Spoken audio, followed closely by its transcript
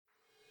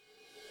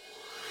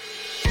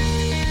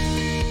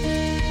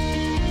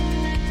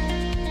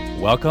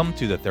Welcome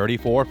to the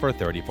 34 for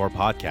 34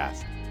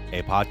 podcast,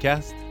 a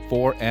podcast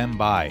for and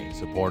by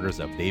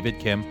supporters of David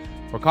Kim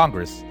for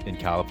Congress in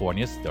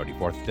California's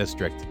 34th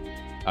District.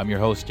 I'm your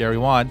host, Jerry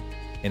Wan,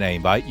 and I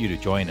invite you to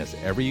join us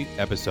every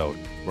episode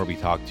where we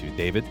talk to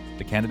David,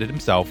 the candidate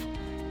himself,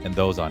 and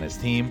those on his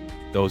team,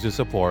 those who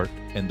support,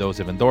 and those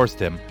who have endorsed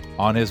him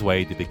on his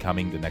way to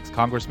becoming the next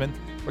congressman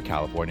for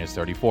California's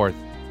 34th.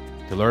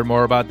 To learn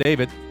more about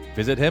David,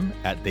 visit him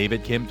at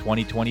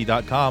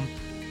davidkim2020.com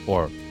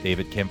or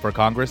David Kim for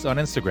Congress on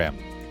Instagram.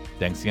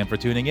 Thanks again for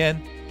tuning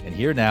in, and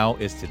here now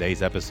is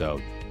today's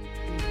episode.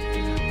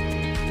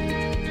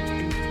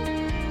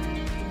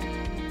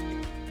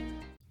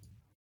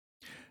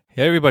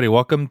 Hey everybody,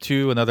 welcome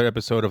to another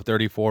episode of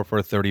 34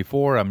 for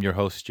 34. I'm your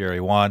host, Jerry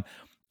Wan,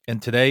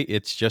 and today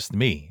it's just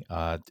me.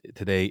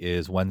 Today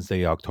is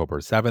Wednesday,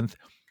 October 7th,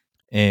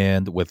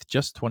 and with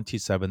just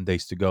 27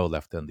 days to go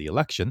left in the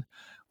election,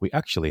 we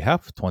actually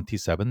have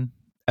 27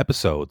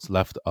 episodes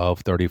left of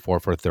 34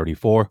 for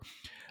 34,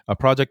 a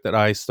project that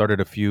I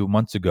started a few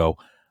months ago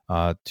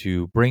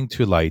to bring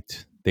to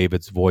light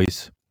David's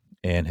voice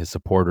and his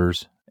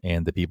supporters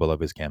and the people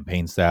of his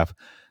campaign staff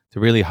to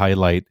really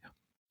highlight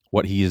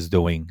what he is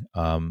doing.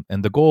 And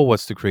the goal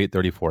was to create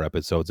 34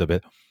 episodes of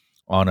it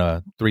on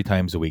a 3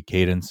 times a week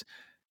cadence.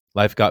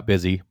 Life got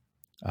busy.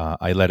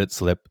 I let it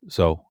slip.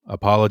 So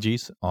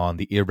apologies on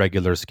the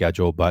irregular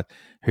schedule, but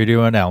here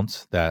to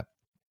announce that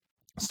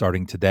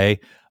starting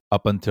today,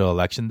 up until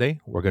Election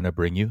Day, we're going to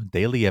bring you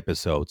daily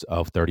episodes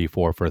of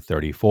 34 for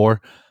 34.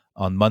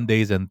 On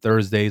Mondays and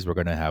Thursdays, we're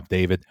going to have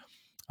David.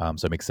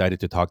 So I'm excited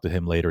to talk to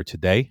him later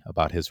today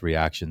about his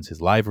reactions,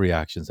 his live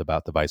reactions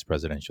about the vice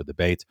presidential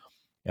debate.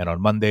 And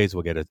on Mondays,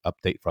 we'll get an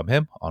update from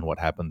him on what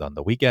happened on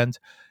the weekend.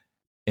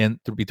 And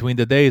between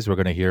the days, we're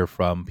going to hear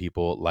from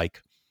people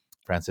like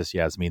Francis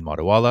Yasmin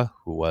Motawala,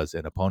 who was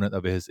an opponent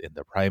of his in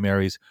the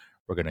primaries.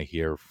 We're going to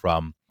hear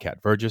from Kat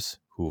Vergis,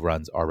 who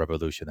runs Our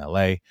Revolution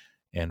LA,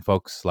 and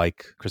folks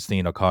like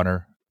Christine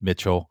O'Connor,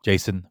 Mitchell,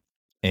 Jason,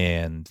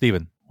 and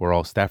Stephen. We're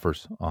all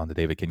staffers on the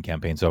David Kim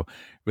campaign. So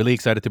really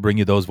excited to bring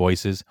you those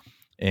voices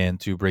and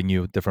to bring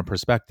you different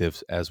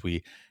perspectives as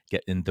we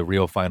get in the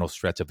real final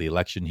stretch of the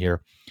election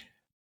here.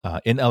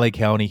 In LA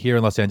County, here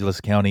in Los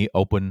Angeles County,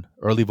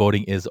 early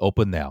voting is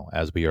open now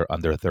as we are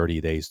under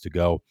 30 days to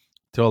go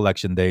till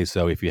Election Day.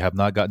 So if you have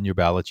not gotten your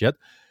ballots yet,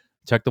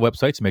 check the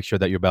website to make sure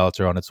that your ballots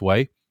are on its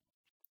way.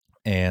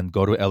 And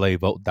go to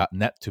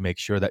lavote.net to make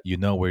sure that you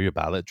know where your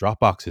ballot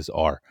drop boxes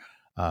are.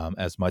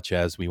 As much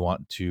as we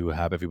want to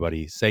have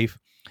everybody safe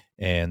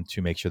and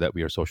to make sure that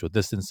we are social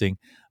distancing,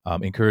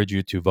 encourage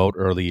you to vote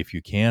early if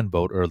you can.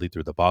 Vote early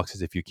through the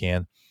boxes if you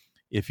can.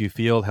 If you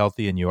feel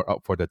healthy and you're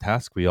up for the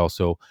task, we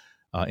also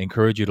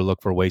encourage you to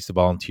look for ways to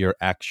volunteer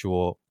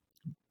actually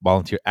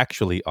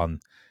on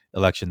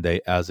Election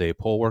Day as a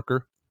poll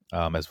worker,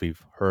 as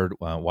we've heard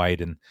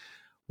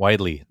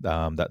widely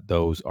that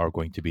those are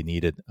going to be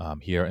needed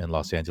here in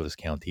Los Angeles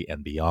County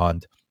and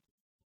beyond.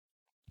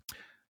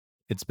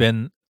 It's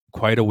been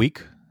quite a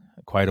week,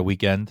 quite a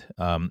weekend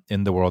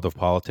in the world of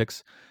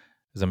politics.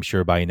 As I'm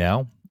sure by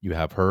now you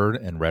have heard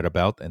and read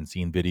about and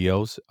seen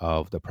videos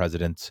of the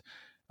president's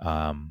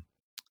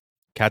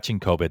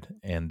catching COVID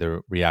and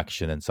the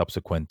reaction and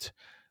subsequent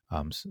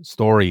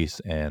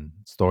stories and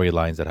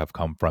storylines that have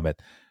come from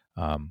it.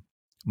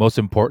 Most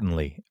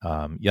importantly,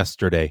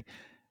 yesterday,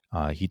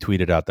 he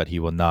tweeted out that he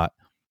will not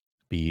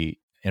be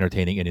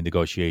entertaining any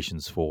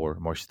negotiations for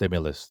more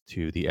stimulus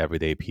to the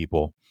everyday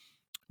people,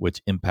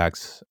 which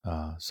impacts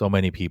so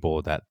many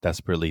people that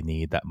desperately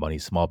need that money,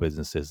 small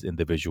businesses,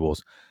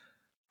 individuals.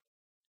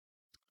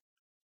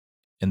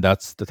 And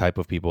that's the type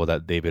of people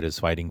that David is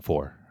fighting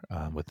for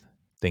with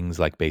things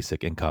like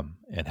basic income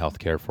and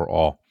healthcare for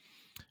all,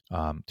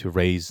 to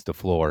raise the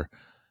floor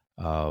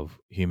of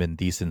human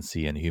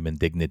decency and human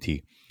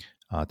dignity,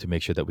 to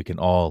make sure that we can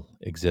all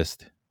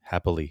exist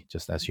happily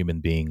just as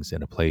human beings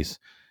in a place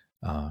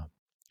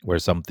where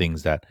some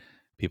things that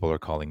people are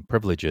calling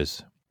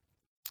privileges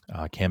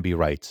can be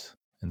rights.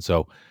 And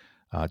so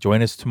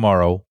join us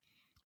tomorrow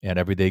and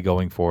every day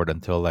going forward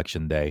until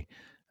Election Day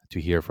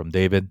to hear from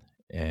David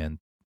and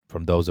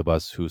from those of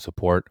us who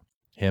support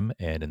him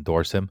and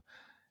endorse him.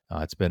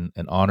 It's been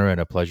an honor and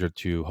a pleasure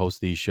to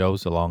host these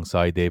shows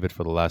alongside David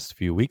for the last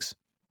few weeks.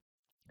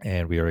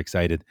 And we are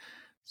excited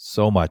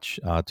so much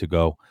to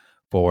go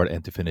forward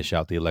and to finish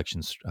out the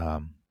election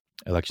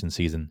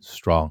season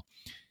strong.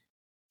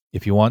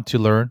 If you want to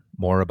learn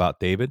more about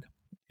David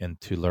and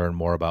to learn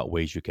more about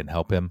ways you can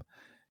help him,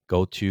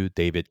 go to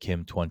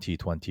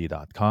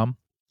davidkim2020.com,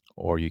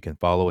 or you can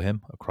follow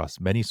him across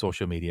many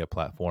social media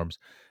platforms,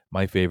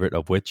 my favorite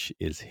of which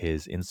is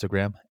his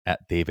Instagram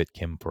at David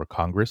Kim for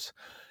Congress,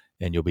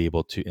 and you'll be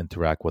able to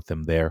interact with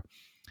him there.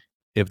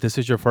 If this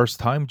is your first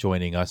time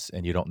joining us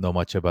and you don't know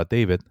much about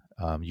David,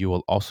 you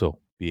will also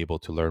be able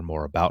to learn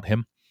more about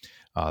him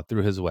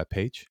through his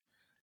webpage.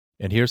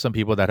 And here's some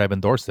people that have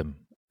endorsed him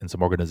and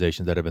some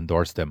organizations that have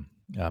endorsed him.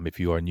 If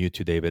you are new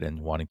to David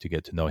and wanting to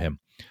get to know him,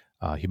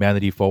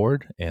 Humanity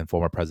Forward and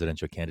former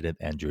presidential candidate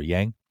Andrew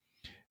Yang,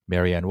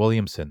 Marianne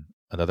Williamson,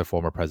 another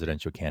former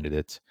presidential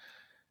candidate,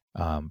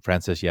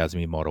 Francis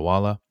Yasmin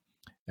Motawala,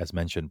 as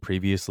mentioned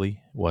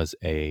previously, was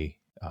a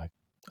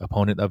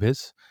opponent of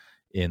his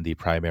in the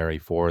primary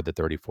for the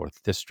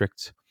 34th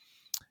district.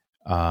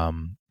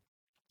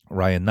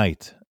 Ryan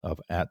Knight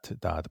at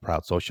the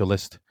Proud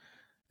Socialist,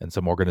 and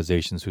some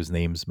organizations whose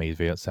names may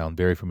sound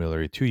very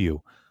familiar to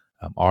you: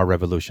 Our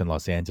Revolution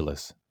Los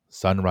Angeles,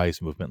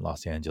 Sunrise Movement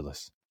Los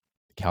Angeles,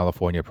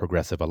 California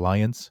Progressive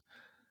Alliance,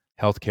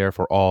 Healthcare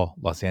for All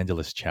Los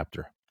Angeles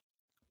Chapter,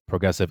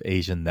 Progressive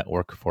Asian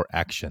Network for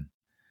Action,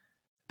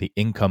 the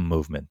Income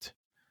Movement,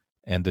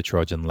 and the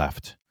Trojan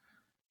Left.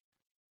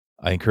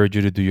 I encourage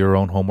you to do your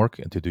own homework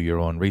and to do your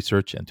own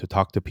research and to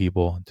talk to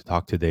people, and to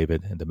talk to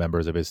David and the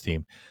members of his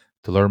team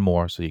to learn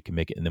more so you can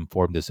make an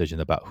informed decision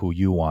about who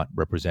you want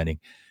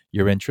representing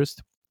your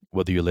interest,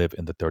 whether you live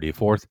in the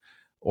 34th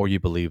or you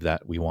believe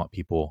that we want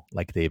people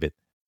like David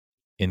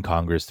in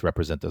Congress to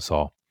represent us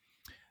all.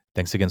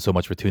 Thanks again so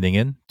much for tuning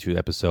in to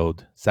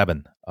episode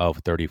 7 of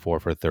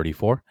 34 for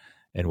 34.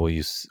 And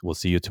we'll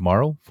see you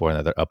tomorrow for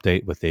another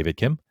update with David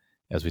Kim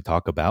as we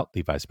talk about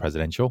the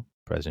presidential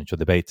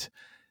debate.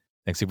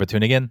 Thanks again for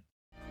tuning in.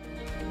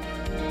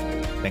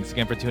 Thanks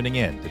again for tuning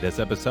in to this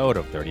episode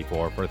of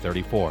 34 for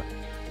 34.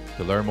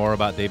 To learn more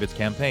about David's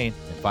campaign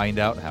and find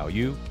out how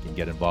you can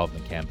get involved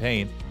in the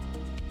campaign,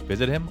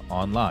 visit him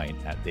online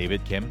at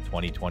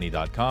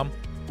davidkim2020.com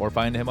or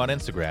find him on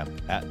Instagram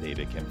at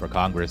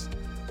davidkim4congress.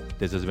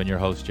 This has been your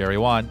host, Jerry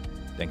Won.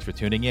 Thanks for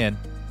tuning in,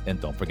 and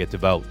don't forget to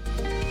vote.